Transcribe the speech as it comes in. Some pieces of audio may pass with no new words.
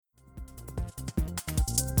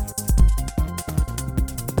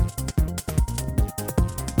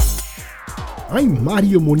I'm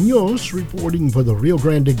Mario Munoz reporting for the Rio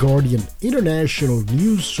Grande Guardian International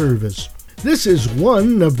News Service. This is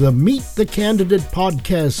one of the Meet the Candidate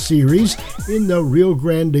podcast series in the Rio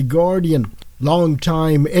Grande Guardian.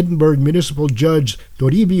 Longtime Edinburgh Municipal Judge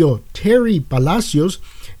Toribio Terry Palacios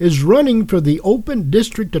is running for the open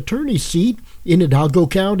district attorney seat in Hidalgo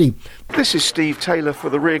County. This is Steve Taylor for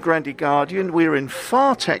the Rio Grande Guardian. We're in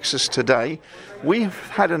Pharr, Texas today. We've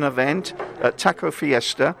had an event at Taco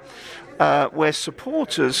Fiesta where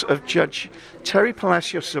supporters of Judge Terry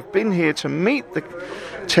Palacios have been here to meet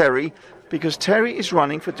Terry because Terry is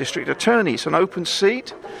running for district attorney. It's an open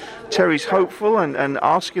seat. Terry's hopeful and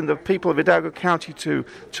asking the people of Hidalgo County to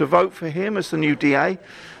vote for him as the new DA.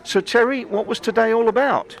 So Terry, what was today all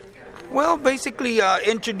about? Well, basically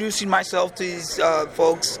introducing myself to these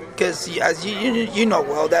folks, because as you know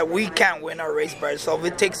well that we can't win our race by ourselves.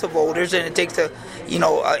 It takes the voters and it takes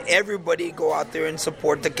everybody go out there and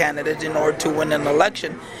support the candidate in order to win an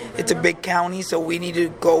election. It's a big county, so we need to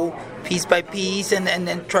go piece by piece and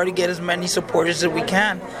then try to get as many supporters as we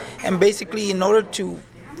can. And basically, in order to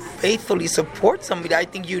faithfully support somebody, I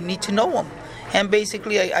think you need to know them. And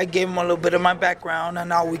basically, I gave them a little bit of my background, and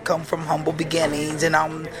now we come from humble beginnings, and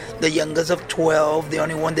I'm the youngest of 12, the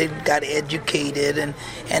only one that got educated, and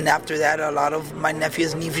after that, a lot of my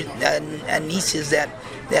nephews and nieces that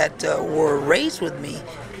were raised with me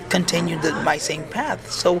continued my same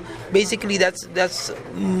path. So basically, that's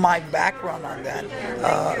my background on that.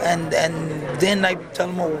 And then I tell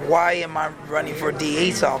them, well, why am I running for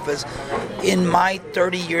DA's office? In my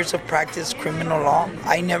 30 years of practice criminal law,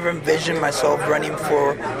 I never envisioned myself running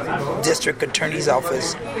for district attorney's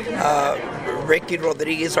office. Ricky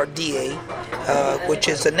Rodriguez, our DA, which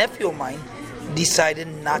is a nephew of mine, decided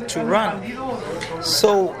not to run.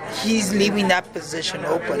 So he's leaving that position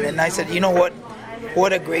open. And I said, you know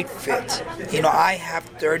what a great fit. I have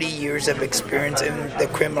 30 years of experience in the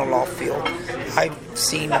criminal law field. I've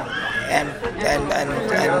seen and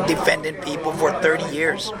defended people for 30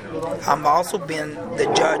 years. I've also been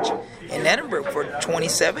the judge in Edinburgh for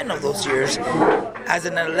 27 of those years as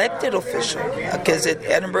an elected official, because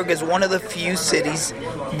Edinburgh is one of the few cities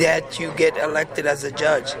that you get elected as a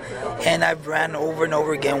judge. And I've ran over and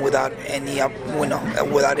over again without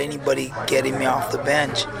anybody getting me off the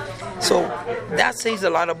bench. So that says a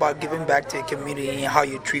lot about giving back to the community and how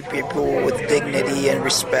you treat people with dignity and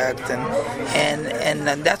respect,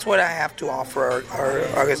 and that's what I have to offer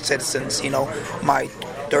our citizens. My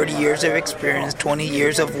 30 years of experience, 20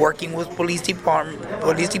 years of working with police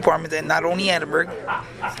departments, and not only Edinburgh,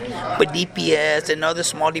 but DPS and other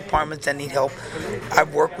small departments that need help.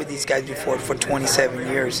 I've worked with these guys before for 27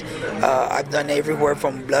 years. I've done everywhere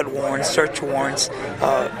from blood warrants, search warrants,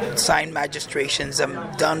 signed magistrations,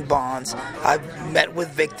 I've done bonds. I've met with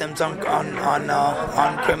victims on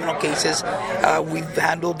criminal cases. We've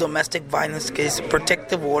handled domestic violence cases,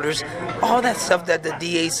 protective orders, all that stuff that the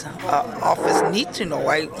DA's office needs to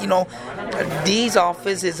know. DA's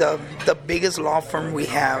office is the biggest law firm we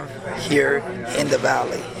have here in the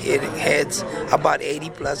Valley. It heads about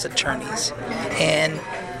 80 plus attorneys. And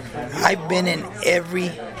I've been in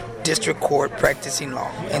every district court practicing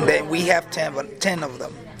law, and then we have 10 of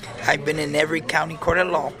them. I've been in every county court of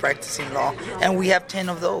law practicing law, and we have 10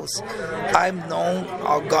 of those. I've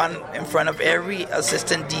gone in front of every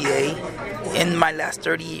assistant DA in my last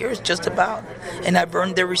 30 years, just about. And I've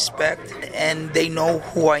earned their respect, and they know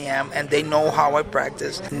who I am, and they know how I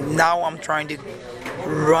practice. Now I'm trying to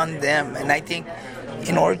run them, and I think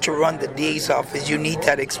in order to run the DA's office, you need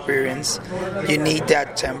that experience, you need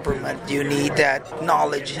that temperament, you need that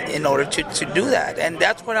knowledge in order to do that. And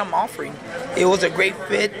that's what I'm offering. It was a great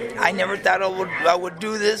fit. I never thought I would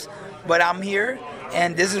do this, but I'm here.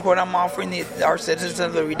 And this is what I'm offering our citizens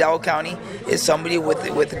of the Hidalgo County, is somebody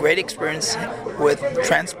with great experience, with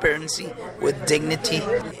transparency, with dignity,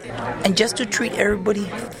 and just to treat everybody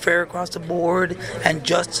fair across the board, and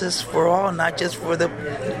justice for all, not just for the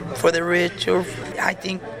rich. I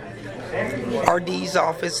think our DA's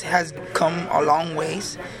office has come a long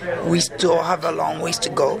ways. We still have a long ways to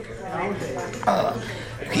go.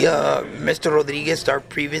 Mr. Rodriguez, our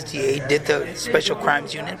previous DA, did the Special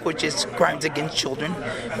Crimes Unit, which is crimes against children,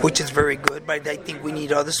 which is very good, but I think we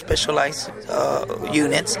need other specialized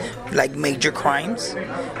units, like major crimes,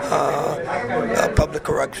 a public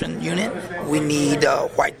corruption unit. We need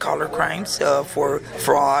white-collar crimes for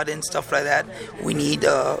fraud and stuff like that. We need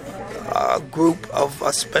a group of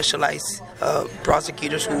specialized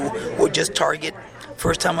prosecutors who would just target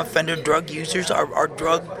first-time offender drug users. Our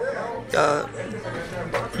drug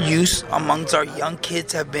use amongst our young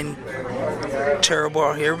kids have been terrible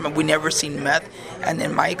out here. We never seen meth, and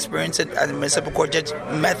in my experience as a municipal court judge,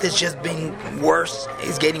 meth is just being worse.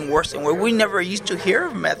 It's getting worse, and we never used to hear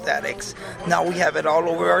of meth addicts. Now we have it all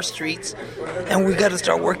over our streets, and we got to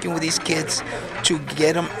start working with these kids to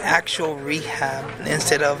get them actual rehab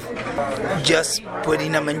instead of just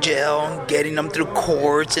putting them in jail and getting them through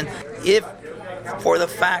courts. And if for the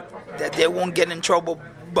fact that they won't get in trouble,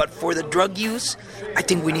 but for the drug use, I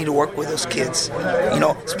think we need to work with those kids,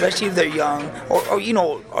 especially if they're young or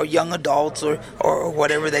young adults or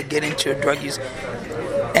whatever that get into drug use.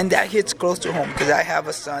 And that hits close to home because I have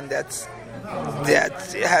a son that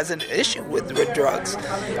has an issue with drugs.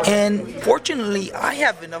 And fortunately, I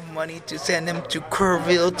have enough money to send him to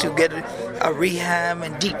Kerrville to get a rehab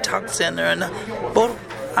and detox center. But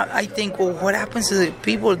I think, well, what happens to the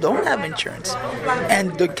people who don't have insurance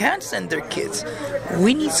and they can't send their kids?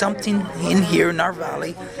 We need something in here in our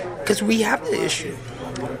valley because we have the issue.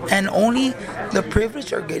 And only the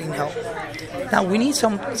privileged are getting help. Now we need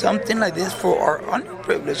something like this for our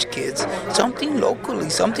underprivileged kids, something locally,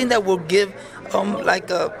 something that will give like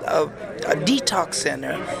a detox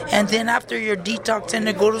center, and then after your detox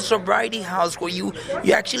center, go to sobriety house where you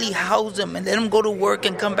actually house them and let them go to work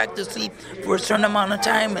and come back to sleep for a certain amount of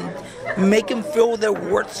time and make them feel they're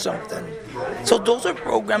worth something. So those are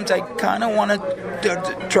programs I kind of want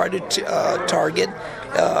to try to target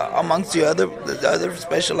amongst the other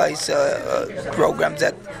specialized programs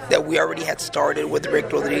that we already had started with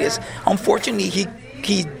Rick Rodriguez. Unfortunately,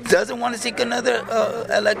 he doesn't want to seek another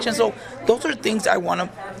election. So those are things I want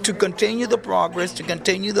to continue the progress, to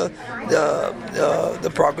continue the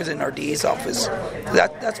progress in our DA's office.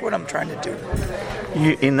 That's what I'm trying to do.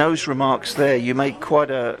 In those remarks there, you make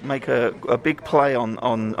a big play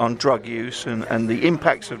on drug use and the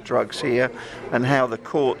impacts of drugs here, and how the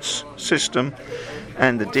courts system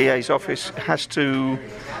and the DA's office has to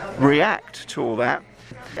react to all that.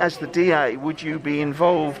 As the DA, would you be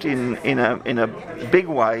involved in a big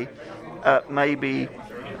way, maybe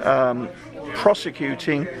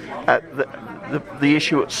prosecuting at the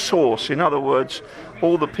issue at source? In other words,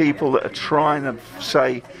 all the people that are trying to,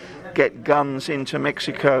 say, get guns into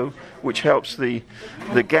Mexico, which helps the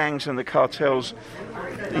gangs and the cartels,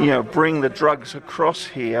 bring the drugs across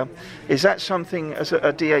here. Is that something as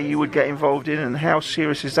a DA you would get involved in, and how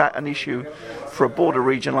serious is that an issue for a border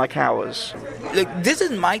region like ours? Look, this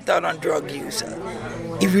is my thought on drug use.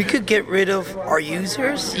 If we could get rid of our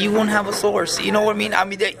users, you won't have a source. You know what I mean?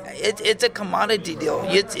 It's a commodity deal.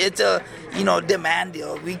 It's a demand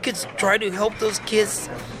deal. We could try to help those kids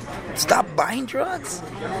stop buying drugs.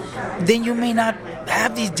 Then you may not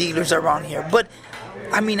have these dealers around here. But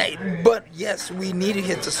yes, we need to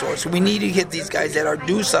hit the source. We need to hit these guys that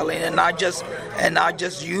are selling and not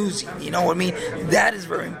just using. You know what I mean? That is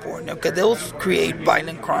very important because they'll create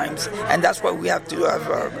violent crimes, and that's why we have to have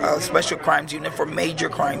a special crimes unit for major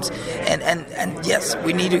crimes. And yes,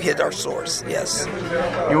 we need to hit our source. Yes.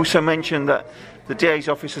 You also mentioned that the DA's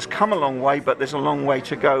office has come a long way, but there's a long way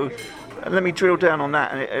to go. Let me drill down on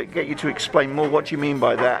that and get you to explain more. What do you mean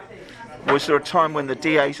by that? Was there a time when the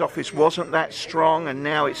DA's office wasn't that strong and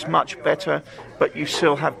now it's much better, but you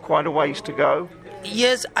still have quite a ways to go?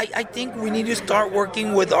 Yes, I think we need to start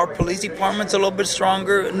working with our police departments a little bit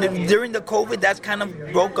stronger. During the COVID, that's kind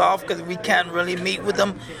of broke off because we can't really meet with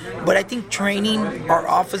them. But I think training our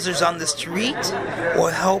officers on the street will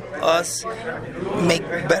help us make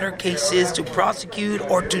better cases to prosecute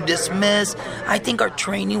or to dismiss. I think our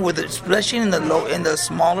training, especially in the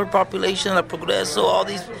smaller population, like Progreso, all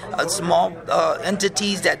these small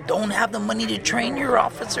entities that don't have the money to train your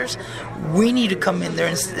officers, we need to come in there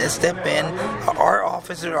and step in. Our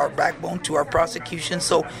officers are our backbone to our prosecution.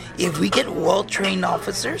 So if we get well-trained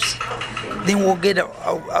officers, then we'll get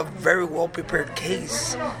a very well-prepared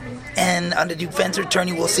case. And the defense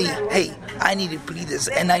attorney will see, hey, I need to plead this.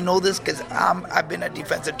 And I know this because I've been a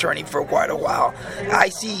defense attorney for quite a while. I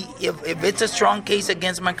see if it's a strong case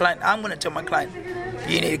against my client, I'm going to tell my client,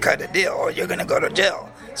 you need to cut the deal or you're going to go to jail.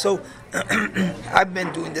 So I've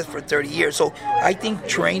been doing this for 30 years. So I think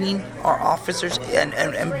training our officers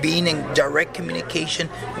and being in direct communication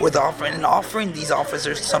with offering these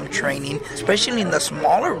officers some training, especially in the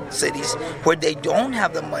smaller cities where they don't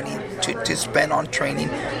have the money to spend on training,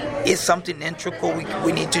 is something integral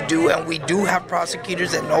we need to do. And we do have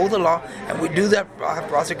prosecutors that know the law, and we do have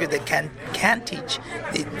prosecutors that can teach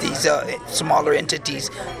these smaller entities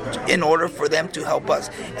in order for them to help us.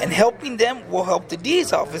 And helping them will help the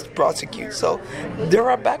DA's office prosecute. So they're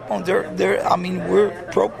our backbone. We're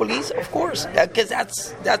pro-police, of course, because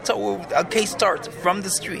that's how a case starts, from the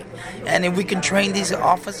street. And if we can train these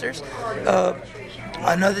officers,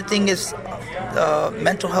 another thing is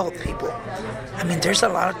mental health people. I mean, there's a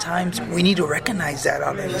lot of times we need to recognize that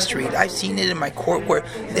out in the street. I've seen it in my court where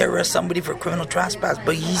they arrest somebody for criminal trespass,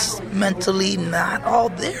 but he's mentally not all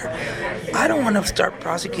there. I don't want to start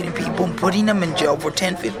prosecuting people and putting them in jail for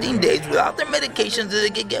 10, 15 days without their medications, that they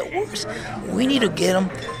could get worse. We need to get them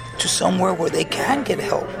to somewhere where they can get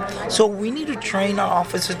help. So we need to train our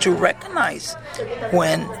officers to recognize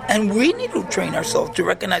when, and we need to train ourselves to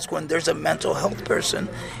recognize when there's a mental health person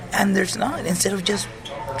and there's not, instead of just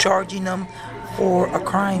charging them for a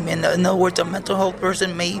crime. In other words, a mental health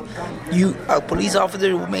person a police officer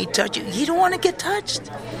who may touch you, he don't want to get touched,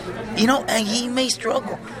 and he may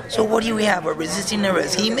struggle. So what do we have? A resisting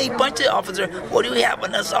arrest. He may punch the officer. What do we have?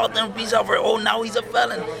 An assault on a police officer. Oh, now he's a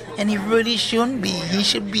felon. And he really shouldn't be. He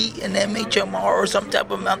should be in MHMR or some type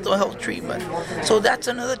of mental health treatment. So that's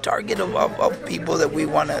another target of people that we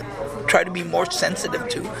want to try to be more sensitive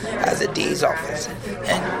to as a DA's office.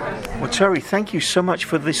 Well, Terry, thank you so much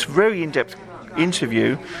for this very in-depth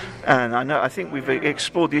interview, and I think we've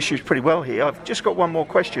explored the issues pretty well here. I've just got one more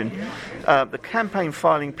question. The campaign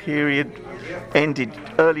filing period ended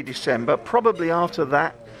early December. Probably after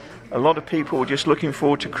that, a lot of people were just looking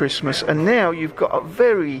forward to Christmas, and now you've got a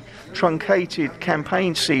very truncated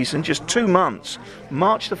campaign season, just 2 months.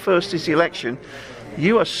 March the 1st is the election.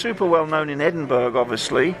 You are super well known in Edinburgh,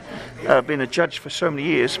 obviously, been a judge for so many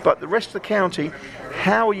years, but the rest of the county,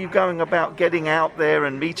 how are you going about getting out there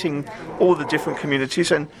and meeting all the different communities?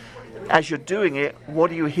 And as you're doing it, what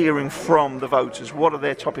are you hearing from the voters? What are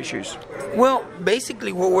their top issues? Well,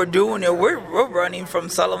 basically what we're doing is we're running from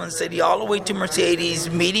Sullivan City all the way to Mercedes,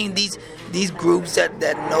 meeting these groups that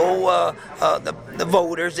know the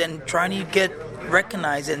voters and trying to get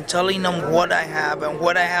recognized and telling them what I have and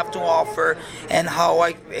what I have to offer and how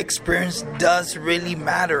I experience does really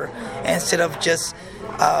matter, instead of just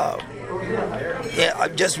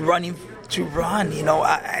running to run.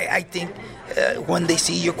 I think when they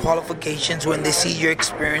see your qualifications, when they see your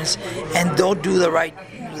experience, and they'll do the right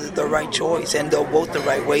choice and they'll vote the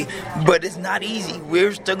right way. But it's not easy.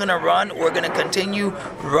 We're still going to run. We're going to continue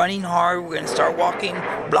running hard. We're going to start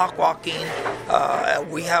block walking.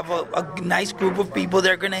 We have a nice group of people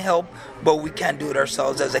that are going to help, but we can't do it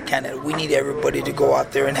ourselves as a candidate. We need everybody to go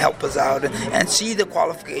out there and help us out and see the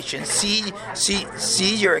qualifications, see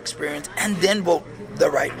your experience, and then vote the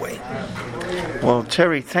right way. Well,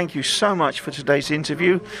 Terry, thank you so much for today's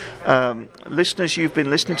interview. Listeners, you've been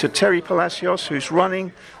listening to Terry Palacios, who's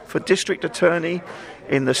running for district attorney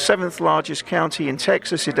in the 7th largest county in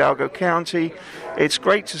Texas, Hidalgo County. It's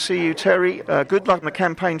great to see you, Terry. Good luck in the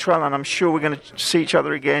campaign trail, and I'm sure we're going to see each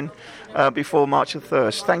other again before March the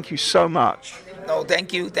 1st. Thank you so much. No,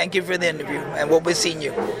 thank you. Thank you for the interview, and we'll be seeing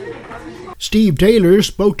you. Steve Taylor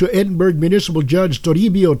spoke to Edinburgh Municipal Judge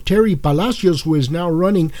Toribio Terry Palacios, who is now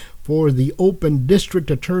running for the open district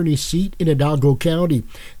attorney seat in Hidalgo County.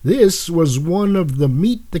 This was one of the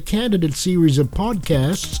Meet the Candidate series of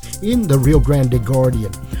podcasts in the Rio Grande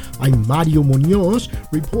Guardian. I'm Mario Munoz,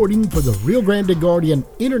 reporting for the Rio Grande Guardian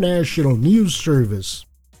International News Service.